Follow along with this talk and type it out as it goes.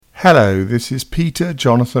Hello, this is Peter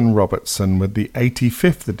Jonathan Robertson with the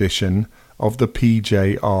 85th edition of the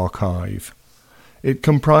PJ Archive. It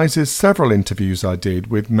comprises several interviews I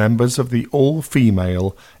did with members of the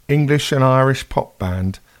all-female English and Irish pop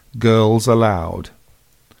band Girls Aloud.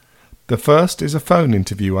 The first is a phone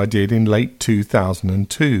interview I did in late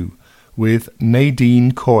 2002 with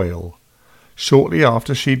Nadine Coyle, shortly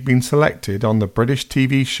after she'd been selected on the British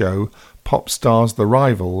TV show Pop Stars The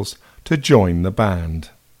Rivals to join the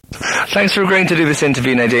band. Thanks for agreeing to do this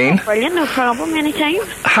interview, Nadine. Brilliant, no problem, anytime.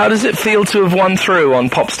 How does it feel to have won through on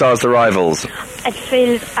Pop Stars The Rivals? It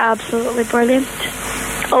feels absolutely brilliant.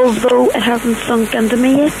 Although it hasn't sunk into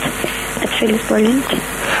me yet, it feels brilliant.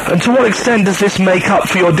 And to what extent does this make up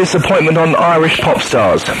for your disappointment on Irish Pop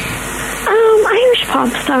Stars? Irish Pop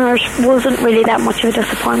Stars wasn't really that much of a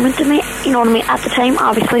disappointment to me. You know what I mean? At the time,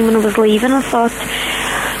 obviously, when I was leaving, I thought,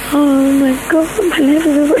 oh my God, my life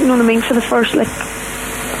is over. You know what I mean? For the first,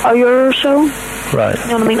 hour or so. Right. You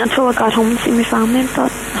know what I mean? Until I got home and see my family and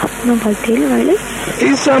thought, no big deal, really.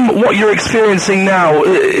 Is what you're experiencing now,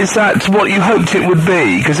 is that what you hoped it would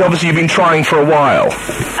be? Because obviously you've been trying for a while.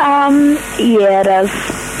 Yeah, it is.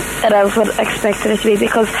 It is what I expected it to be,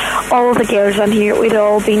 because all of the girls on here, we'd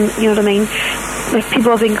all been, you know what I mean, like people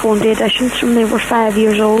have been going to auditions from they were 5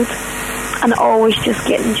 years old and always just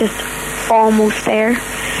getting just almost there.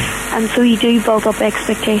 And so you do build up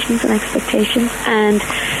expectations, and it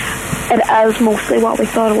is mostly what we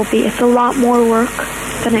thought it would be. It's a lot more work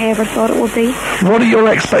than I ever thought it would be. What are your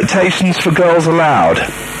expectations for Girls Aloud?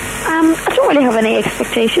 I don't really have any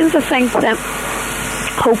expectations. I think that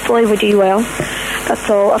hopefully we do well. That's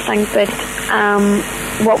all. I think that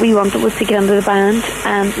what we wanted was to get into the band,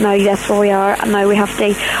 and now that's where we are, and now we have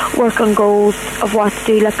to work on goals of what to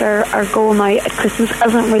do. Like our goal now at Christmas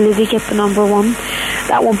isn't really to get the number one.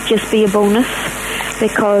 That won't just be a bonus,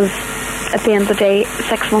 because at the end of the day,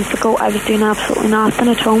 6 months ago I was doing absolutely nothing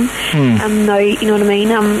at home, and now, you know what I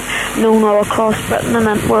mean, I'm known all across Britain,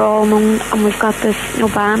 and we're all known, and we've got this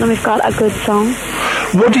band, and we've got a good song.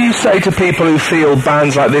 What do you say to people who feel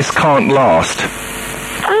bands like this can't last?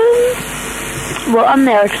 Well, on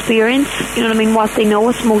their experience, you know what I mean, what they know,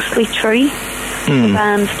 it's mostly true. The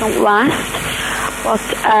bands don't last. But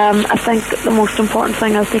I think the most important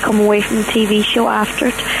thing is they come away from the TV show after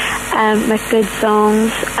it, make good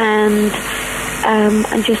songs, and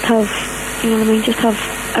just have, you know what I mean, just have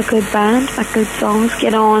a good band, make good songs,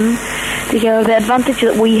 get on together. The advantage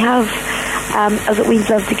that we have is that we've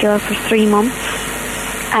lived together for 3 months,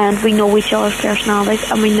 and we know each other's personalities,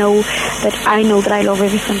 and we know that I love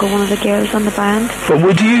every single one of the girls in the band. But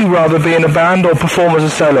would you rather be in a band or perform as a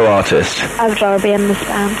solo artist? I would rather be in this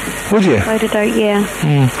band. Would you? Without a doubt, yeah.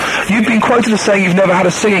 You've been quoted as saying you've never had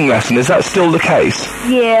a singing lesson. Is that still the case?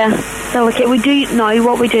 Yeah, still the case. We do now.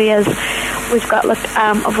 What we do is we've got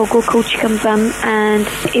a vocal coach comes in, and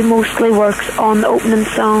he mostly works on the opening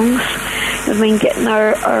songs. You know what I mean, getting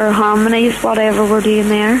our harmonies, whatever we're doing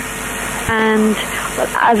there. And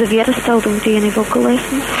as of yet, I still don't do any vocal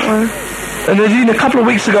lessons. And Nadine, a couple of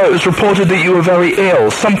weeks ago it was reported that you were very ill.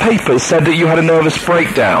 Some papers said that you had a nervous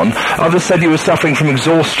breakdown. Others said you were suffering from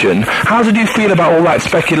exhaustion. How did you feel about all that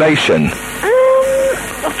speculation?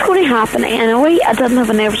 It's going to happen anyway. I didn't have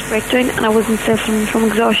a nervous breakdown, and I wasn't suffering from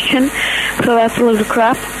exhaustion, so that's a load of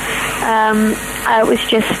crap.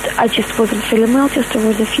 I just wasn't feeling well just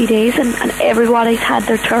over the few days, and everybody's had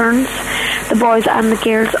their turns, the boys and the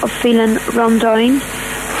girls, of feeling run down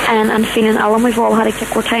and feeling ill, and we've all had to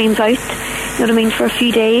kick our times out, you know what I mean, for a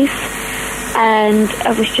few days. And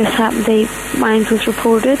it was just happened mine was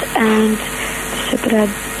reported, and they said that I'd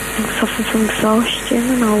suffering from exhaustion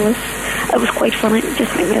and all this. It was quite funny. It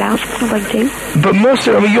just made me laugh. It's no big deal. But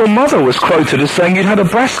mostly, your mother was quoted as saying you'd had a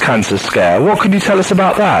breast cancer scare. What could you tell us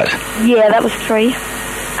about that? Yeah, that was true.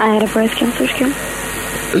 I had a breast cancer scare.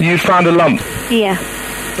 You found a lump? Yeah.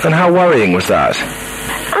 And how worrying was that?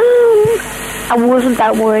 I wasn't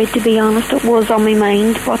that worried, to be honest. It was on my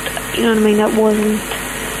mind, but you know what I mean.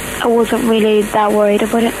 I wasn't really that worried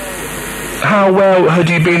about it. How well had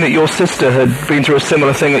you been that your sister had been through a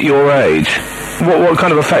similar thing at your age? What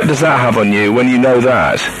kind of effect does that have on you when you know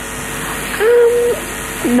that?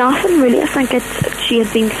 Nothing really. I think she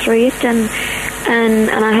had been through it, and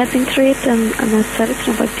I had been through it, and that's it. It's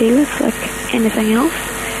no big deal. It's like anything else.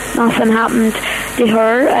 Nothing happened to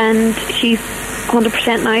her, and she's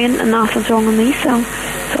 100% now, and nothing's wrong with me, so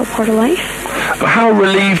it's all part of life. How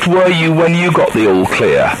relieved were you when you got the all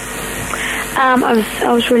clear? I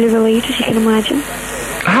was really relieved, as you can imagine.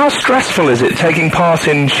 How stressful is it taking part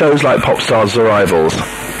in shows like Pop Stars The Rivals?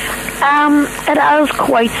 It is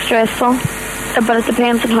quite stressful, but it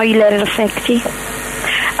depends on how you let it affect you.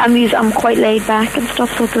 I'm quite laid back and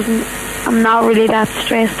stuff, so I'm not really that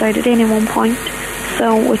stressed out at any one point,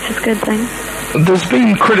 so which is a good thing. There's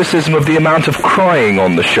been criticism of the amount of crying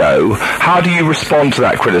on the show. How do you respond to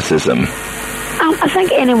that criticism? I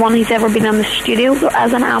think anyone who's ever been in the studio, there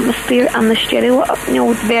is an atmosphere in the studio,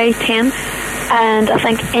 it's very tense, and I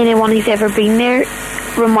think anyone who's ever been there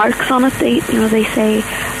remarks on it. They say,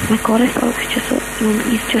 "Oh my God, I thought it was just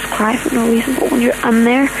you just cry for no reason." But when you're in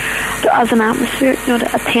there is an atmosphere,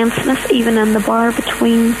 a tenseness even in the bar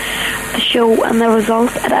between the show and the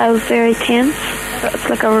result. It is very tense. It's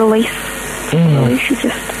like a release.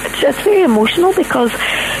 It's very emotional because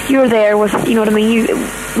you're there with, you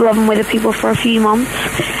living with the people for a few months,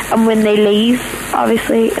 and when they leave,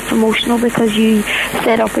 obviously it's emotional because you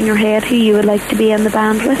set up in your head who you would like to be in the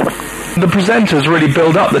band with. The presenters really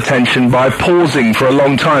build up the tension by pausing for a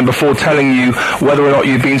long time before telling you whether or not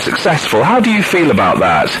you've been successful. How do you feel about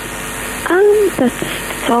that?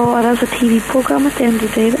 That's all. It is a TV programme at the end of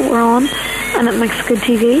the day that we're on, and it makes good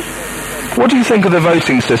TV. What do you think of the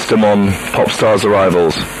voting system on Pop Stars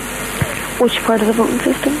Arrivals? Which part of the voting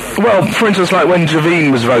system? Well, for instance, like when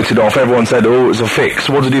Javine was voted off, everyone said, it was a fix.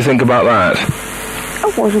 What did you think about that?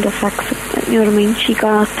 It wasn't a fix, She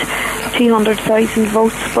got 200,000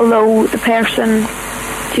 votes below the person,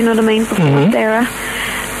 before Sarah.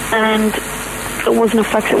 And it wasn't a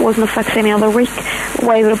fix. It wasn't a fix any other week.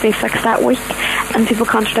 Why would it be fixed that week? And people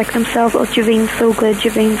contradict themselves. Oh, Javine's so good.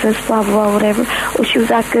 Javine's this, blah, blah, blah, whatever. Oh, she was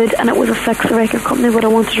that good, and it was a fix. The record company would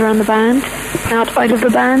have wanted her in the band, not out of the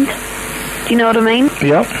band. Do you know what I mean?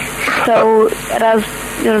 Yep. So it has,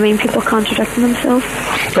 people contradicting themselves.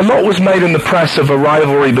 A lot was made in the press of a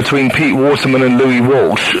rivalry between Pete Waterman and Louis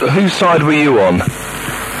Walsh. Whose side were you on?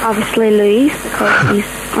 Obviously Louis, because he's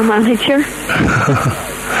our manager.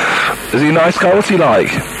 Is he a nice guy? What's he like?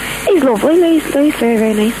 He's lovely. Louis is a very,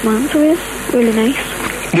 very nice man, so he is really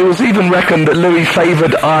nice. It was even reckoned that Louis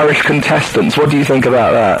favoured Irish contestants. What do you think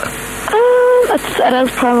about that? It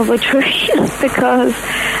is probably true, because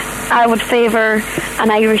I would favour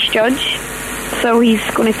an Irish judge, so he's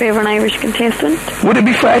going to favour an Irish contestant. Would it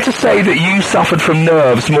be fair to say that you suffered from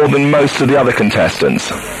nerves more than most of the other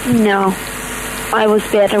contestants? No. I was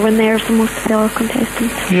better when there's the most of the other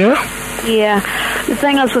contestants. Yeah? Yeah. The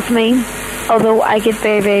thing is with me, although I get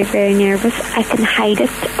very, very, very nervous, I can hide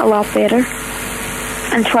it a lot better.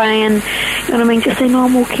 And try and, just say, no,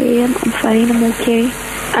 I'm okay, I'm fine, I'm okay.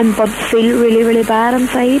 But feel really, really bad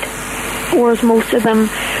inside. Whereas most of them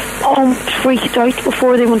almost freaked out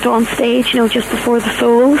before they went on stage, just before the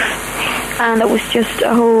solos. And it was just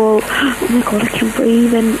a whole, oh my God, I can't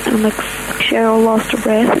breathe. And like Cheryl lost her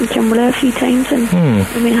breath and Kimberly a few times. And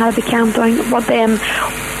had to be calmed down. But then,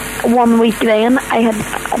 1 week then, I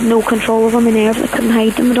had no control over my nerves. I couldn't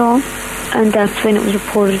hide them at all. And that's when it was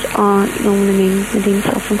reported on, Nadine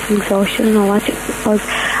suffering from exhaustion and all that. Because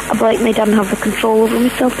I blatantly didn't have the control over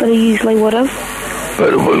myself that I usually would have.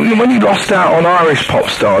 But when you lost out on Irish pop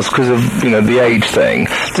stars because of, the age thing,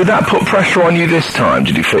 did that put pressure on you this time,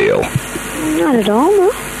 did you feel? Not at all, no.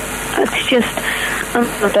 It's just an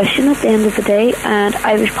audition at the end of the day, and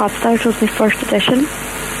Irish Pop Stars was my first audition.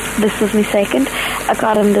 This was my second. I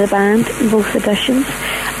got into the band in both auditions,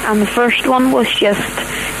 and the first one was just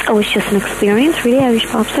an experience, really. Irish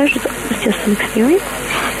Pop Stars was just an experience.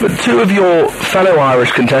 But two of your fellow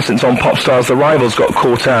Irish contestants on Pop Stars The Rivals got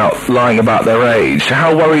caught out lying about their age.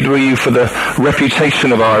 How worried were you for the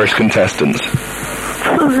reputation of Irish contestants?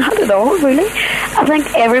 Not at all, really. I think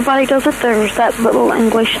everybody does it. There's that little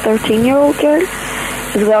English 13-year-old girl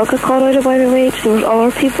as well got caught out about her age. There was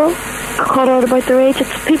other people got caught out about their age.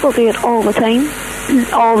 People do it all the time.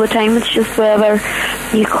 All the time. It's just whether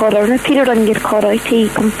you caught out. Now, Peter didn't get caught out. He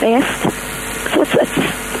confessed. So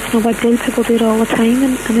it's no big deal. People do it all the time,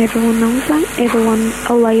 and everyone knows that. Everyone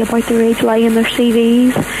will lie about their age, lie in their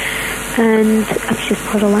CVs, and it's just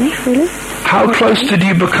part of life, really. How close did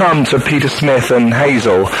you become to Peter Smith and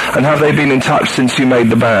Hazel, and have they been in touch since you made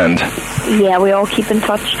the band? Yeah, we all keep in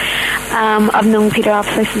touch. I've known Peter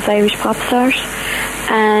obviously since Irish Pop Stars,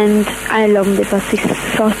 and I love him because he's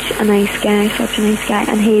such a nice guy.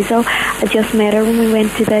 And Hazel, I just met her when we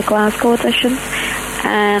went to the Glasgow auditions,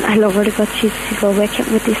 and I love her because she's lovely. I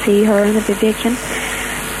can't wait to see her and the baby again.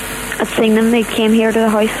 I've seen them. They came here to the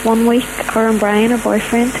house 1 week, her and Brian, her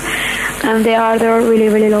boyfriend. And they're a really,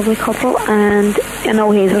 really lovely couple, and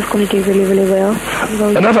Hazel's going to do really, really well.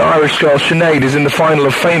 Another Irish girl, Sinead, is in the final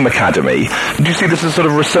of Fame Academy. Do you see this as sort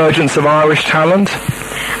of resurgence of Irish talent?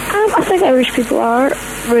 I think Irish people are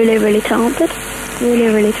really, really talented. Really,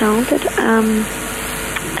 really talented.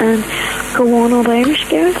 And go on, all the Irish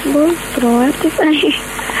girls, well, that's all I have to say.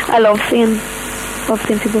 I love seeing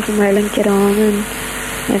people from Ireland get on and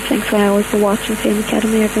kind of thing. So I always go watching Fame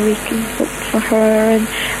Academy every week and vote for her. And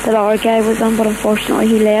that other guy was on, but unfortunately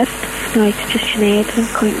he left. Now it's just Sinead and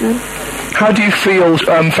Counting. How do you feel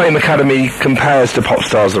Fame Academy compares to Pop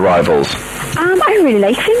Stars The Rivals? I really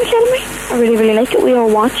like Fame Academy. I really, really like it. We all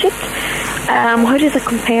watch it. How does it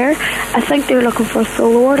compare? I think they were looking for a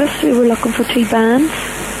solo artist. We were looking for 2 bands.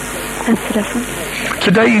 That's the difference.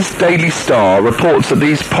 Today's Daily Star reports that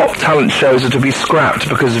these pop talent shows are to be scrapped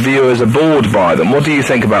because viewers are bored by them. What do you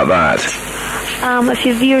think about that? If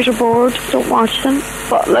your viewers are bored, don't watch them.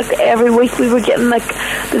 But like every week we were getting like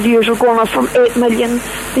the viewers were going up from 8 million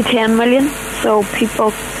to 10 million. So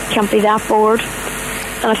people can't be that bored.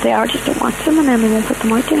 And if they are, just don't watch them, and then they won't put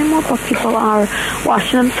them out anymore. But people are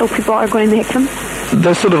watching them, so people are going to make them.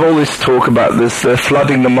 There's sort of all this talk about this, they're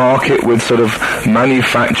flooding the market with sort of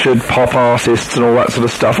manufactured pop artists and all that sort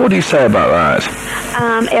of stuff. What do you say about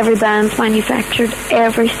that? Every band's manufactured,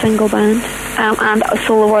 every single band, and a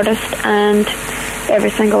solo artist, and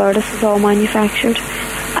every single artist is all manufactured.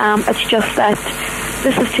 It's just that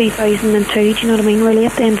this is 2002, do you know what I mean, really,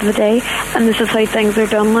 at the end of the day, and this is how things are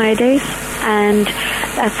done nowadays, and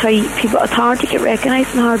that's how it's hard to get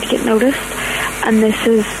recognised and hard to get noticed, and this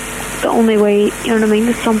is the only way, you know what I mean,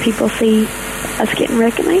 that some people see us getting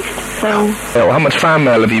recognised. So how much fan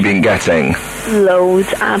mail have you been getting?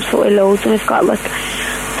 Loads, absolutely loads, and we've got like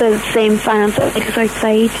the same fans that like us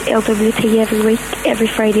outside LWT every week, every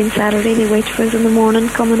Friday and Saturday. They wait for us in the morning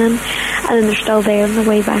coming in, and then they're still there on the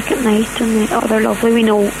way back at night, and they're lovely. We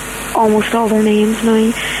know almost all their names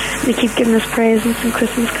now. They keep giving us presents and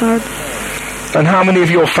Christmas cards. And how many of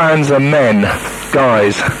your fans are men,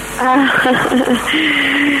 guys? I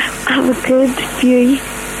have a good few,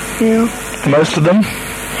 yeah. Most of them?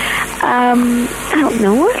 I don't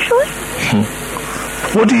know, actually.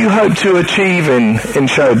 What do you hope to achieve in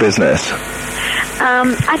show business?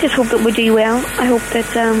 I just hope that we do well. I hope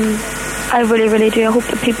that, I really, really do. I hope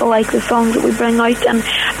that people like the songs that we bring out, and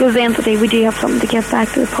because at the end of the day we do have something to give back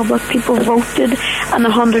to the public. People voted, and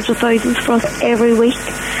they're hundreds of thousands for us every week.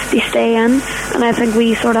 They stay in, and I think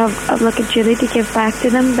we sort of have like a duty to give back to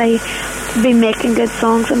them by making good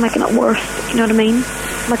songs and making it worth, you know what I mean?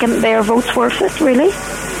 Making their votes worth it, really.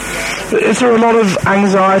 Is there a lot of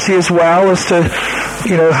anxiety as well as to,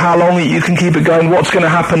 you know, how long you can keep it going, what's going to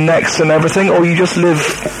happen next and everything, or you just live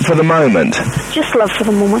for the moment? Just live for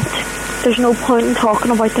the moment. There's no point in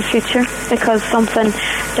talking about the future because something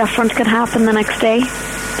different could happen the next day.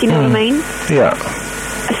 Do you know what I mean? Yeah.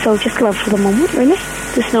 So just live for the moment, really.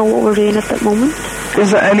 Just know what we're doing at that moment.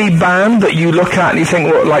 Is there any band that you look at and you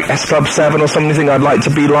think, well, like S Club 7 or something, you think I'd like to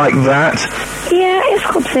be like that? Yeah, S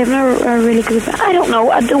Club 7 are really good. I don't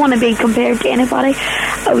know. I don't want to be compared to anybody.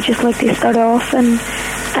 I would just like to start off and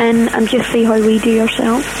just see how we do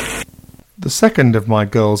ourselves. The second of my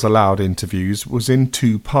Girls Aloud interviews was in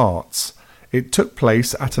 2 parts. It took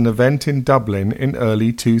place at an event in Dublin in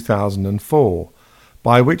early 2004,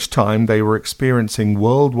 by which time they were experiencing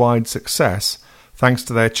worldwide success thanks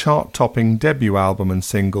to their chart-topping debut album and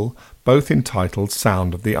single, both entitled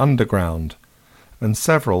Sound of the Underground, and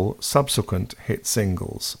several subsequent hit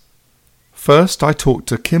singles. First I talked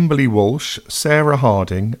to Kimberly Walsh, Sarah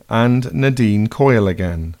Harding and Nadine Coyle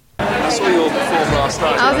again. I saw you all perform last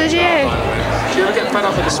night. Oh, did you? Do you ever get fed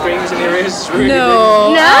up with the screams in your ears? Really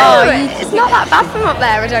No, it's not that bad from up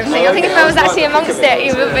there, I don't think. I think if I was actually amongst it,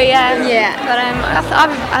 it would be, yeah. But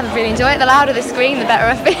I really enjoy it. The louder the scream, the better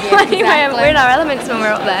I feel. Exactly. We're in our elements when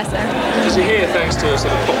we're up there, so. Because you're here thanks to a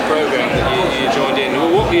sort of pop programme that you joined in.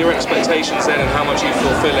 Well, what were your expectations then, and how much are you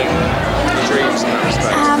fulfilling your dreams in that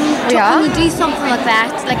respect? When you do something like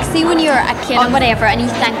that, like see when you're a kid or whatever, and you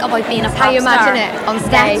think about being a pop How you star, imagine it on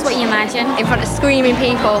stage. That's what you imagine. In front of screaming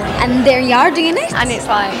people. And there you are doing it. And it's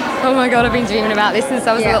like, oh my God, I've been dreaming about this since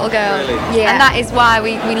I was a little girl. Really? Yeah. And that is why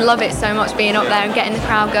we love it so much, being up there and getting the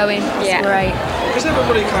crowd going. It's great. Because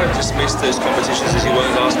everybody kind of dismissed those competitions as you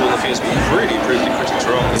weren't last more than a few years, but you've really proved the critics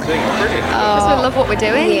wrong. I think brilliant. Because we love what we're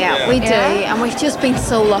doing. Yeah, we do, and we've just been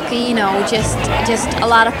so lucky, you know, just a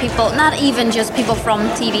lot of people, not even just people from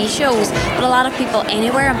TV shows, but a lot of people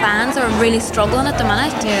anywhere in bands are really struggling at the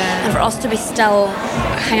minute. Yeah. And for us to be still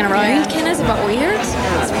hanging around kind of is a bit weird.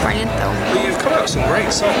 It's brilliant though. But you've cut out some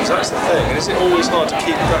great songs, that's the thing. And is it always hard to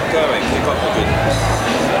keep that going, keep up the good numbers?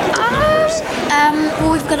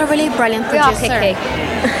 Well, we've got a really brilliant We are producer picky.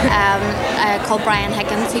 called Brian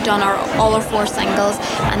Higgins, who done all our 4 singles,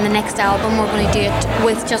 and the next album we're going to do it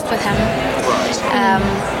with him.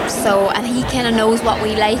 Right. and he kind of knows what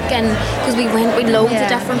we like, and because we went with loads of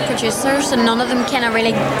different producers, and none of them kind of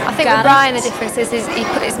really. I think with Brian, the difference is he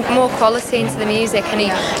puts more quality into the music, and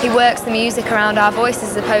he works the music around our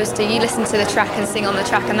voices, as opposed to you listen to the track and sing on the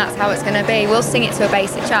track, and that's how it's going to be. We'll sing it to a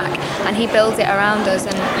basic track, and he builds it around us,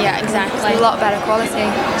 and exactly, it's a lot better quality.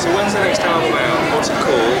 So when's the next album out? What's it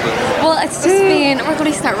called? Well, it's just we're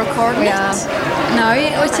going to start recording it now,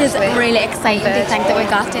 which is really exciting to think that we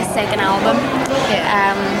got this second album.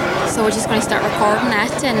 So we're just going to start recording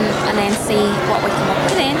it and then see what we come up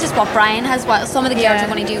with then, just what Brian has, what some of the girls are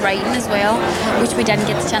going to do writing as well, which we didn't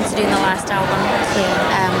get the chance to do in the last album.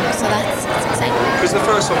 So that's exciting. Because the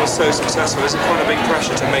first one was so successful, is it quite a big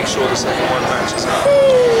pressure to make sure the second one matches up?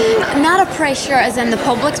 Not a pressure as in the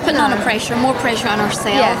public's putting on a pressure, more pressure on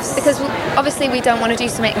ourselves. Because obviously we don't want to do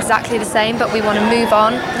something exactly the same, but we want to move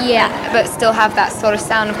on, but still have that sort of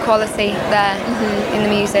sound of quality there in the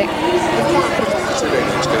music.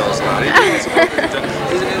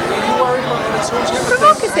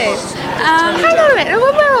 Provocative? Hang on a minute,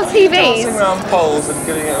 when we're on TVs. Dancing around poles and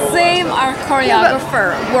getting it all. Same, our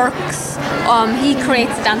choreographer works. He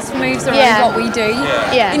creates dance moves around what we do.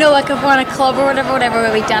 You know, like if we're in a club or whatever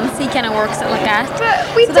where we dance, he kind of works it like that.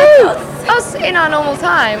 But we do. Us in our normal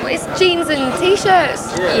time, it's jeans and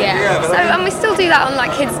t-shirts. And we still do that on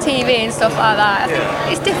like kids' TV and stuff like that. I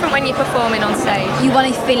think it's different when you're performing on stage. You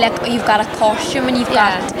want to feel like you've got a costume and you've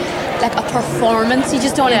got like a performance. You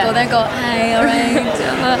just don't want to go there and go, hey, alright.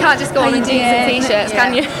 You can't just go on in jeans and t-shirts,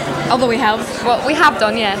 can you? Although we have. Well, we have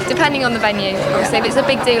done, depending on the venue. Obviously, if it's a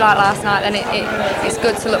big do like last night, then it's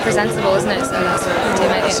good to look presentable, isn't it? So that's two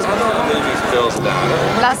minutes.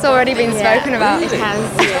 That's already been spoken about. It has.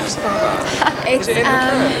 Is it in the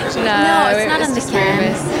can? No, it's not in the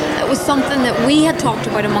can. It was something that we had talked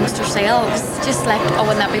about amongst ourselves, just like, oh,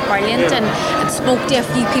 wouldn't that be brilliant? And spoke to a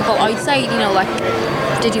few people outside, you know, like,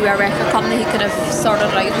 did you a record company who could have sorted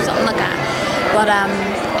it out or something like that? But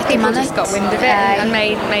people just got wind of it and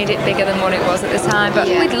made it bigger than what it was at the time. But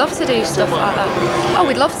we'd love to do stuff like that. Oh,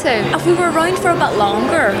 we'd love to. If we were around for a bit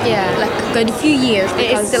longer, like a good few years.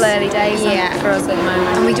 It is still early days for us at the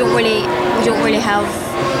moment, and we don't really have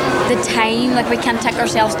the time. Like we can't take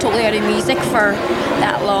ourselves totally out of music for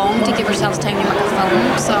that long to give ourselves time to make a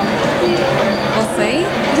film. So we'll see.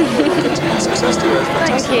 Success to you.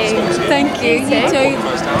 Thank you. You too.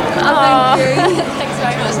 Thank you. Thanks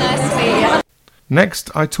very much. Nice to see you.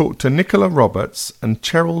 Next, I talked to Nicola Roberts and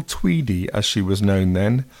Cheryl Tweedy, as she was known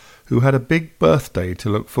then, who had a big birthday to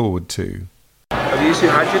look forward to. Have you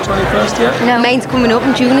had your 21st yet? No, mine's coming up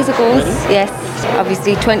in June as it goes. Yes,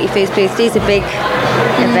 obviously 21st birthday is a big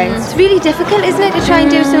event. It's really difficult, isn't it, to try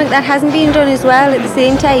and do something that hasn't been done as well at the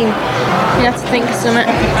same time. You have to think of something,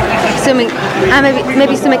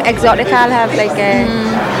 maybe something exotic. I'll have like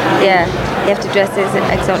you have to dress as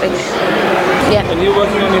exotic. Yeah. And you're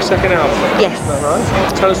working on your second album? Yes. Is that right?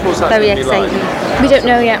 Tell us what's that very going to be exciting. like. We don't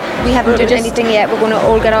know yet. We haven't done anything yet. We're going to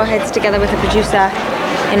all get our heads together with the producer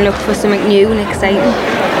and look for something new and exciting.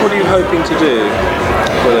 What are you hoping to do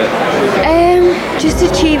with it? Just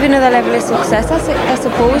achieve another level of success, I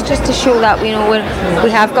suppose, just to show that we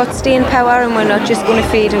have got staying power and we're not just going to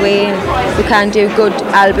fade away, and we can do good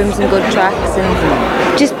albums and good tracks and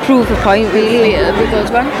just prove a point, really. It'll be a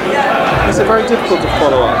good one. Is it very difficult to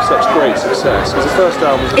follow up such great success? Because the first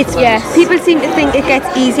album was people seem to think it gets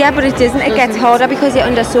easier, but it doesn't. It gets harder because you're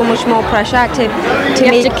under so much more pressure to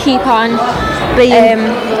have to keep on being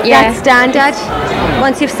that standard.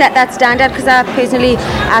 Once you've set that standard, because I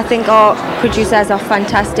think our producers are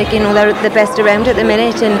fantastic. You know, they're the best around at the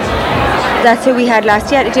minute, and that's who we had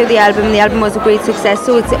last year to do the album. The album was a great success,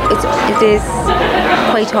 so it is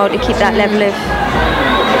quite hard to keep that level of.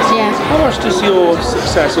 How much does your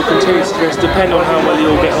success or continued success depend on how well you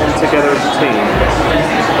all get on together as a team?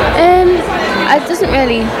 It doesn't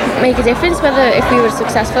really make a difference whether if we were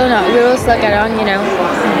successful or not. We all still get on, you know.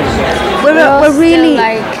 We're really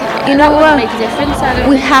like, you know what? Make a difference.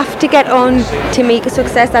 We have to get on to make a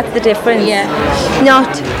success. That's the difference. Yeah.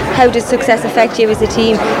 Not how does success affect you as a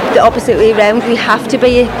team. The opposite way around. We have to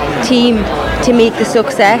be a team to make the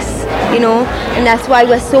success. You know, and that's why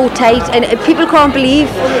we're so tight. And people can't believe,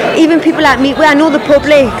 even people like me. Well, I know the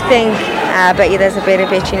public think, I bet you there's a bit of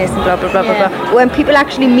bitchiness and blah blah blah blah blah. When people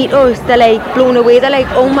actually meet us, they're like blown away. They're like,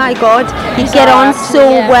 oh my god, you get on so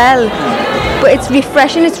well. But it's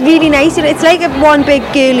refreshing. It's really nice. It's like one big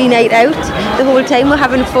girly night out. The whole time we're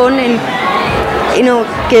having fun, and you know,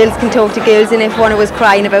 girls can talk to girls. And if one of us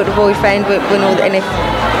crying about a boyfriend, we know that. And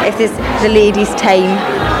if there's the ladies' time,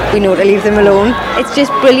 we know to leave them alone. It's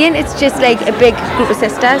just brilliant. It's just like a big group of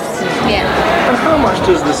sisters. Yeah. And how how much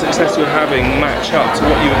does the success you're having match up to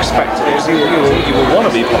what you expected? Because you will want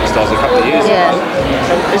to be pop stars a couple of years ago.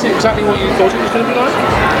 Is it exactly what you thought it was going to be like?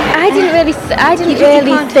 I didn't really think.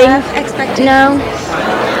 No,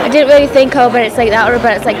 I didn't really think, oh, but it's like that or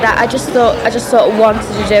but it's like that. I just sort of wanted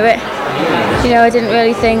to do it. You know, I didn't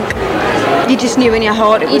really think. You just knew in your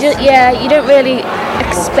heart it was... You don't really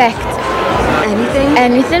expect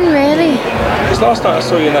anything really. Because last night I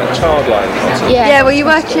saw you in that Childline concert. Yeah, were you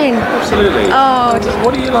watching? Absolutely. Oh.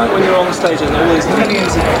 What do you like when you're on stage and all these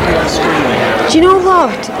millions of people screaming? Do you know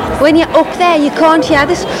what? When you're up there, you can't hear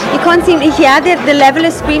this. You can't seem to hear the level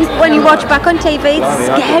of screams. When you watch back on TV, it's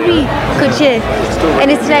scary. Could you? And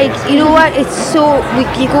it's like, you know what? It's so...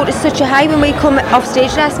 you go to such a high. When we come off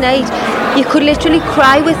stage last night, you could literally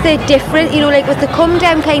cry with the different, you know, like with the come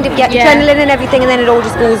down kind of adrenaline and everything, and then it all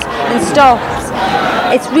just goes and stops.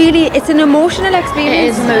 It's an emotional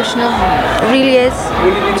experience. It is emotional. It really is.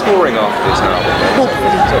 Will you be touring after this album?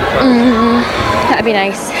 Hopefully. That'd be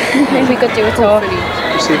nice if we could do a tour.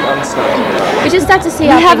 You seem uncertain. We just have to see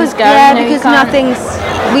how things go. Yeah, because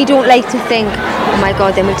we don't like to think, oh my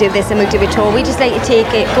God, then we'll do this and we'll do a tour. We just like to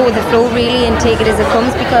take it, go with the flow really, and take it as it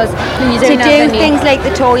comes, because to do things like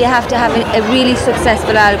the tour, you have to have a really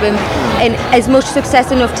successful album and as much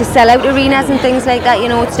success enough to sell out arenas and things like that. You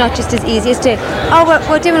know, it's not just as easy as to,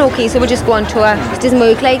 we're doing okay, so we'll just go on tour. It doesn't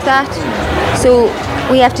work like that. So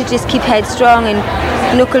we have to just keep headstrong and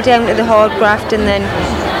knuckle down to the hard graft and then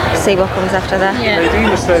see what comes after that. Nadine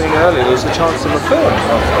was saying earlier there was a chance of a film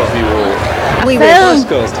of you all. We will.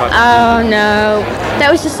 Oh no,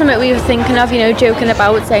 that was just something we were thinking of, you know, joking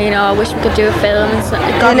about, saying, I wish we could do a film.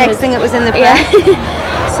 And the next thing it was in the press.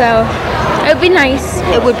 So it would be nice.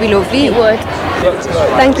 It would be lovely. It would.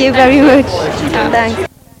 Thank you very much. Thanks.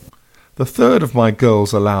 The third of my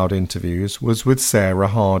Girls Aloud interviews was with Sarah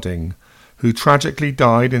Harding, who tragically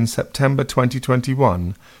died in September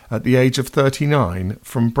 2021 at the age of 39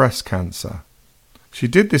 from breast cancer. She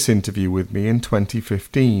did this interview with me in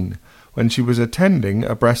 2015 when she was attending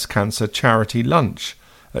a breast cancer charity lunch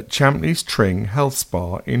at Champneys Tring Health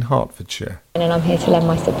Spa in Hertfordshire. And I'm here to lend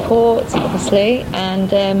my support, obviously,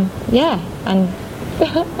 and I'm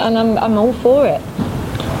all for it.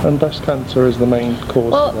 And breast cancer is the main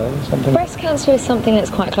cause today? Something? Breast cancer is something that's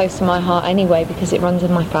quite close to my heart anyway, because it runs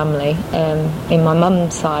in my family. In my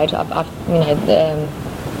mum's side,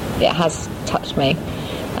 it has touched me.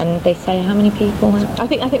 And they say how many people? I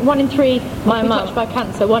think 1 in 3 might be touched by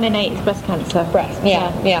cancer. 1 in 8 is breast cancer.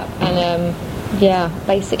 And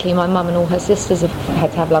basically my mum and all her sisters have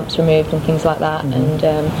had to have lumps removed and things like that. Mm-hmm.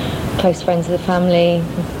 And close friends of the family,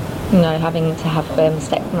 you know, having to have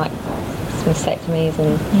mastectomies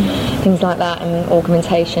and things like that, and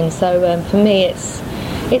augmentation. So for me, it's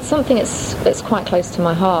something that's quite close to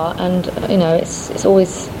my heart, and you know, it's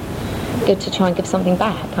always good to try and give something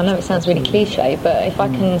back. I know it sounds really cliche, but if I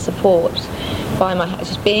can support by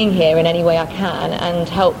just being here in any way I can and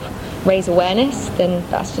help raise awareness, then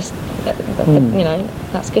that's just you know,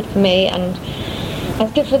 that's good for me, and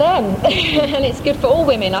that's good for them. And it's good for all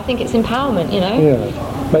women. I think it's empowerment, you know. Yeah.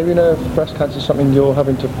 Maybe, you know, if breast cancer is something you're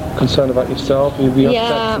having to concern about yourself, you'll be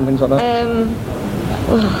upset and things like that.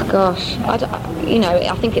 Oh gosh, I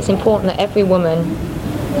think it's important that every woman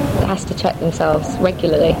has to check themselves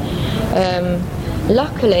regularly.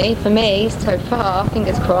 Luckily for me, so far,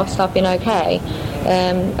 fingers crossed, I've been okay.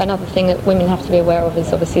 Another thing that women have to be aware of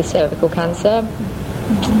is obviously cervical cancer.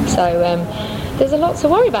 So there's a lot to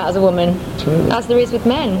worry about as a woman, as there is with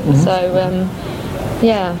men. Mm-hmm. So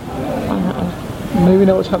Maybe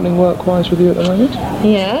know what's happening work-wise with you at the moment?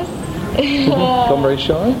 Yes. Gone very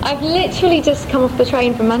shy? I've literally just come off the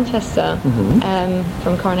train from Manchester,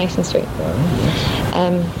 from Coronation Street.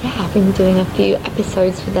 I've been doing a few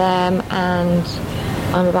episodes for them, and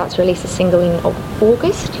I'm about to release a single in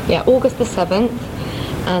August. August the 7th.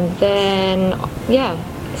 And then,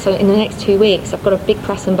 so in the next 2 weeks, I've got a big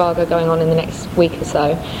press embargo going on in the next week or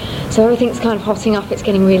so. So everything's kind of hotting up, it's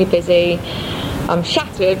getting really busy. I'm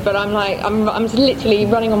shattered, but I'm just literally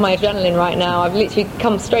running on my adrenaline right now. I've literally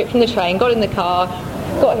come straight from the train, got in the car,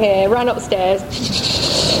 got here, ran upstairs,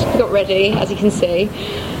 got ready, as you can see,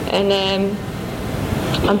 and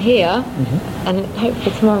I'm here, and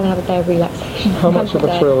hopefully tomorrow I'm going to have a day of relaxation. How much of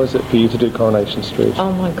a thrill is it for you to do Coronation Street?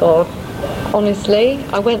 Oh my God. Honestly,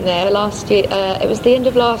 I went there last year, it was the end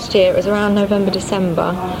of last year, it was around November,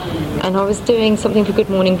 December, and I was doing something for Good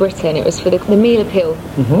Morning Britain. It was for the meal appeal.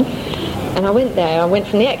 And I went there, I went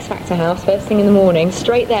from the X Factor house first thing in the morning,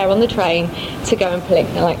 straight there on the train to go and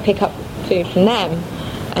pick up food from them.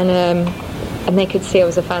 And they could see I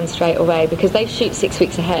was a fan straight away, because they shoot 6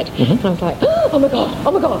 weeks ahead. And I was like, oh my God.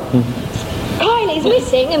 Kylie's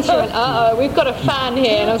missing, and she went, uh-oh, we've got a fan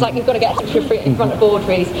here, and I was like, you've got to get in front of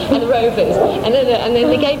Audrey's and the Rovers, and then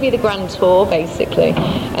they gave me the grand tour basically,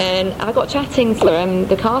 and I got chatting to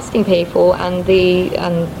the casting people and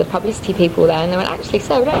the publicity people there, and they went, actually,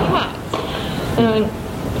 so don't you act? And I went,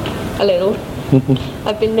 a little.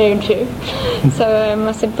 I've been known to. So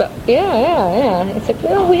I said, but yeah. He said,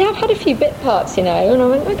 well, we have had a few bit parts, you know. And I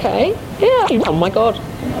went, okay, yeah. Oh my God,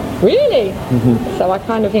 really? So I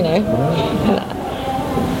kind of, I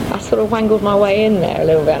sort of wangled my way in there a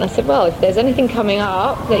little bit. And I said, well, if there's anything coming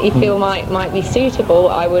up that you feel might be suitable,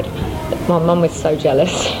 I would. My mum was so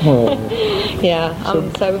jealous. Yeah.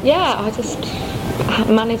 I just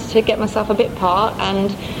managed to get myself a bit part,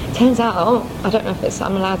 and turns out, I don't know if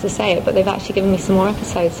I'm allowed to say it, but they've actually given me some more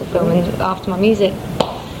episodes to film after my music.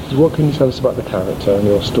 What can you tell us about the character and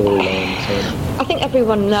your storyline? I think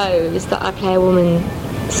everyone knows that I play a woman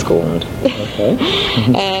scorned. Okay.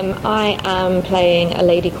 I am playing a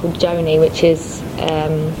lady called Joni, which is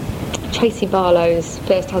Tracy Barlow's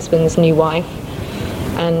first husband's new wife,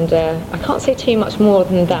 and I can't say too much more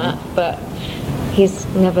than that, but he's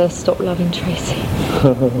never stopped loving Tracy.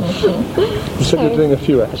 You said you're doing a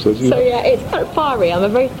few episodes. So yeah, it's quite fiery. I'm a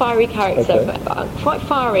very fiery character, Okay. but I'm quite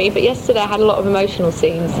fiery. But yesterday I had a lot of emotional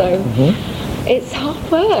scenes, so it's hard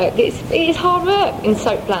work. It is hard work in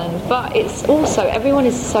Soapland, but it's also, everyone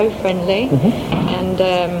is so friendly, and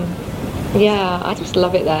I just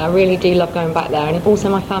love it there. I really do love going back there, and also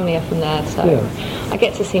my family are from there, so I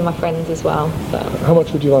get to see my friends as well. But how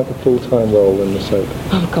much would you like a full-time role in the soap?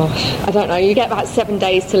 oh gosh, I don't know. You get about 7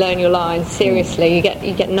 days to learn your lines. Seriously, you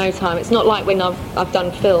get no time. It's not like when I've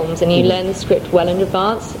done films and you learn the script well in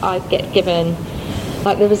advance. I get given,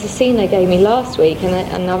 like there was a scene they gave me last week,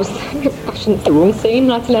 and I was I shouldn't the wrong scene.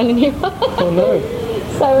 I had to learn a new one. Oh no.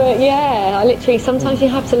 So I literally sometimes you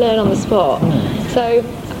have to learn on the spot. So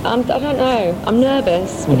I don't know. I'm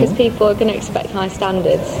nervous because people are going to expect high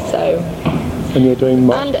standards. So. And you're doing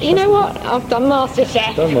And you know what? I've done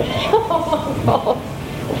MasterChef.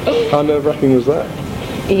 How nerve-wracking was that?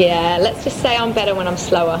 Yeah, let's just say I'm better when I'm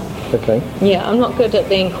slower. Okay. Yeah, I'm not good at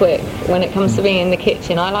being quick when it comes to being in the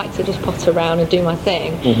kitchen. I like to just potter around and do my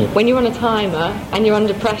thing. When you're on a timer and you're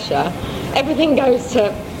under pressure, everything goes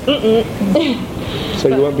to So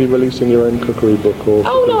you won't be releasing your own cookery book or?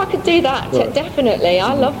 Oh no, I could do that, Right. Definitely.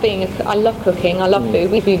 I love I love cooking. I love food.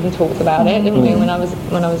 We've even talked about it, didn't we, when I was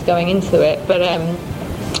going into it. But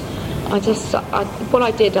what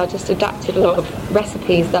I did, I just adapted a lot of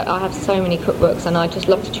recipes. That I have so many cookbooks, and I just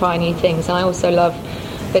love to try new things. And I also love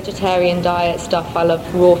vegetarian diet stuff. I love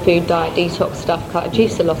raw food diet, detox stuff. I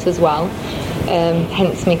juice a lot as well.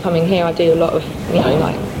 Hence me coming here. I do a lot of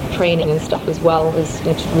like training and stuff as well as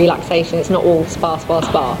relaxation. It's not all spa.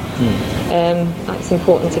 It's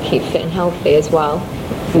important to keep fit and healthy as well.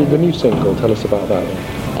 The new single, tell us about that.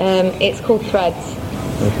 It's called Threads,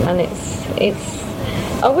 and it's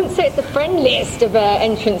I wouldn't say it's the friendliest of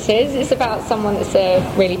entrances. It's about someone that's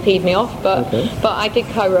really peed me off, but I did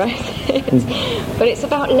co-write it. But it's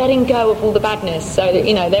about letting go of all the badness, so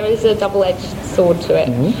that there is a double-edged sword to it.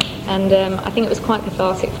 And I think it was quite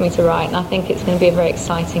cathartic for me to write, and I think it's going to be a very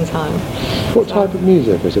exciting time. What type of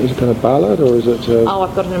music is it? Is it kind of ballad, or is it? Oh,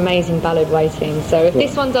 I've got an amazing ballad waiting. So if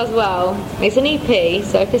this one does well, it's an EP.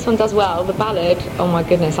 So if this one does well, the ballad, oh my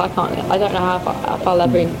goodness, I don't know if I'll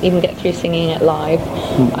ever even get through singing it live.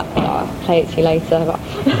 I'll play it to you later. But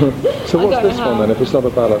So what's this one then? If it's not a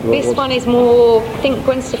ballad, this one is more, I think,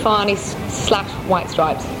 Gwen Stefani / White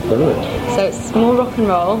Stripes. So it's more rock and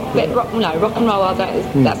roll. Rock and roll.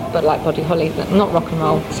 That's but like Buddy Holly, not rock and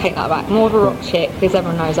roll. Take that back. More of a rock chick, because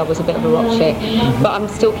everyone knows I was a bit of a rock chick. But I'm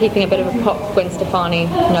still keeping a bit of a pop Gwen Stefani,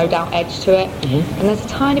 no doubt, edge to it. And there's a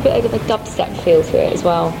tiny bit of a dubstep feel to it as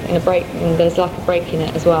well. And there's like a break in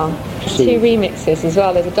it as well. There's 2 remixes as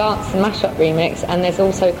well. There's a dance and mashup remix, and there's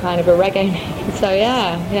also kind of a reggae. So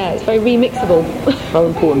yeah, it's very remixable. How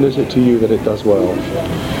important is it to you that it does well?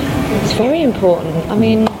 It's very important. I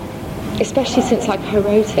mean, especially since I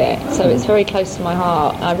co-wrote it, so it's very close to my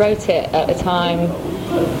heart. I wrote it at a time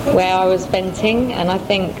where I was venting, and I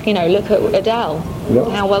think, look at Adele,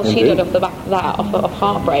 how well she did off the back of that, off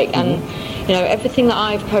Heartbreak, and everything that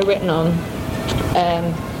I've co-written on,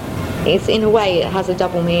 it's in a way it has a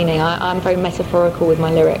double meaning. I'm very metaphorical with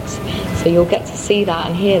my lyrics, so you'll get to see that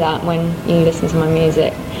and hear that when you listen to my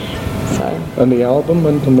music. So. And the album,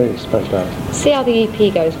 when can we expect that? See how the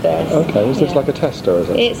EP goes first. Okay, is this like a tester, is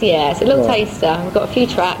it? It's a little taster. We've got a few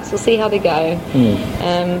tracks, we'll see how they go.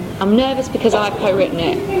 I'm nervous because I've co-written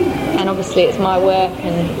it, and obviously it's my work,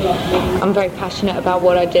 and I'm very passionate about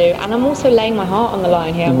what I do, and I'm also laying my heart on the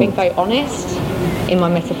line here. I'm being very honest in my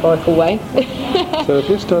metaphorical way. So if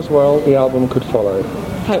this does well, the album could follow?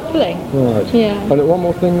 Hopefully. Right. Yeah. And one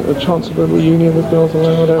more thing, a chance of a reunion with Girls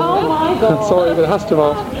Aloud? Oh my God. Sorry, but it has to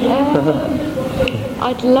ask.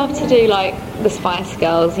 I'd love to do like the Spice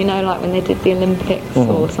Girls, you know, like when they did the Olympics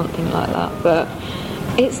or something like that, but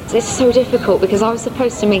it's so difficult because I was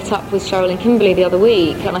supposed to meet up with Cheryl and Kimberly the other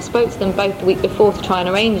week, and I spoke to them both the week before to try and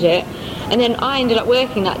arrange it, and then I ended up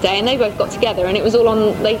working that day and they both got together, and it was all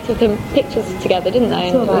on, they took them pictures together, didn't they,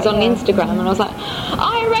 and it was on Instagram, and I was like,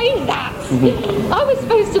 I arranged that! I was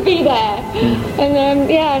supposed to be there!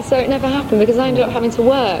 And so it never happened because I ended up having to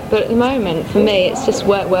work, but at the moment for me it's just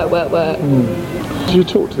work. Do you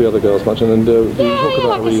talk to the other girls much, and then do you talk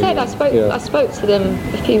about like I said, I spoke to them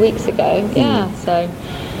a few weeks ago. So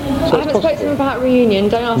I haven't spoken to them about reunion.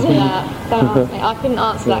 Don't ask me that. Don't ask me. I couldn't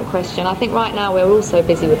answer that question. I think right now we're all so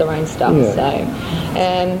busy with our own stuff. So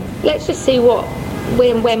let's just see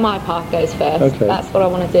where my path goes first. Okay. That's what I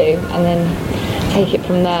want to do, and then take it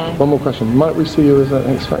from there. One more question: might we see you as an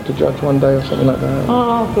X Factor judge one day or something like that?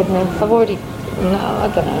 Oh goodness, I've already. No, I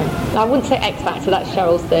don't know. I wouldn't say X Factor. That's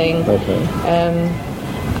Cheryl's thing. Okay.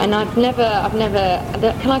 And I've never.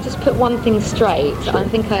 Can I just put one thing straight? Sure. I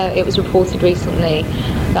think it was reported recently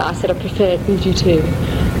that I said I preferred BGT.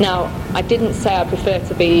 Now, I didn't say I'd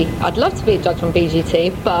love to be a judge on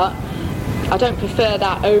BGT, but I don't prefer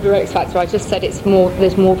that over X Factor. I just said there's more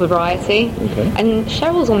variety. Okay. And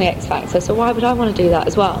Cheryl's on the X Factor, so why would I want to do that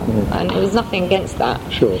as well? And it was nothing against that.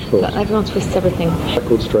 Sure, of course. But everyone twists everything.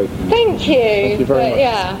 Record straight. Thank you. Thank you very much.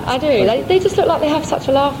 Yeah, I do. They just look like they have such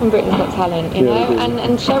a laugh on Britain's Got Talent, you know.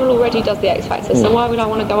 And Cheryl already does the X Factor, so why would I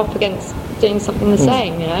want to go up against doing something the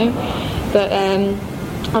same, you know? But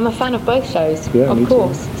I'm a fan of both shows, of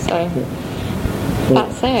course. So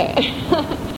that's it.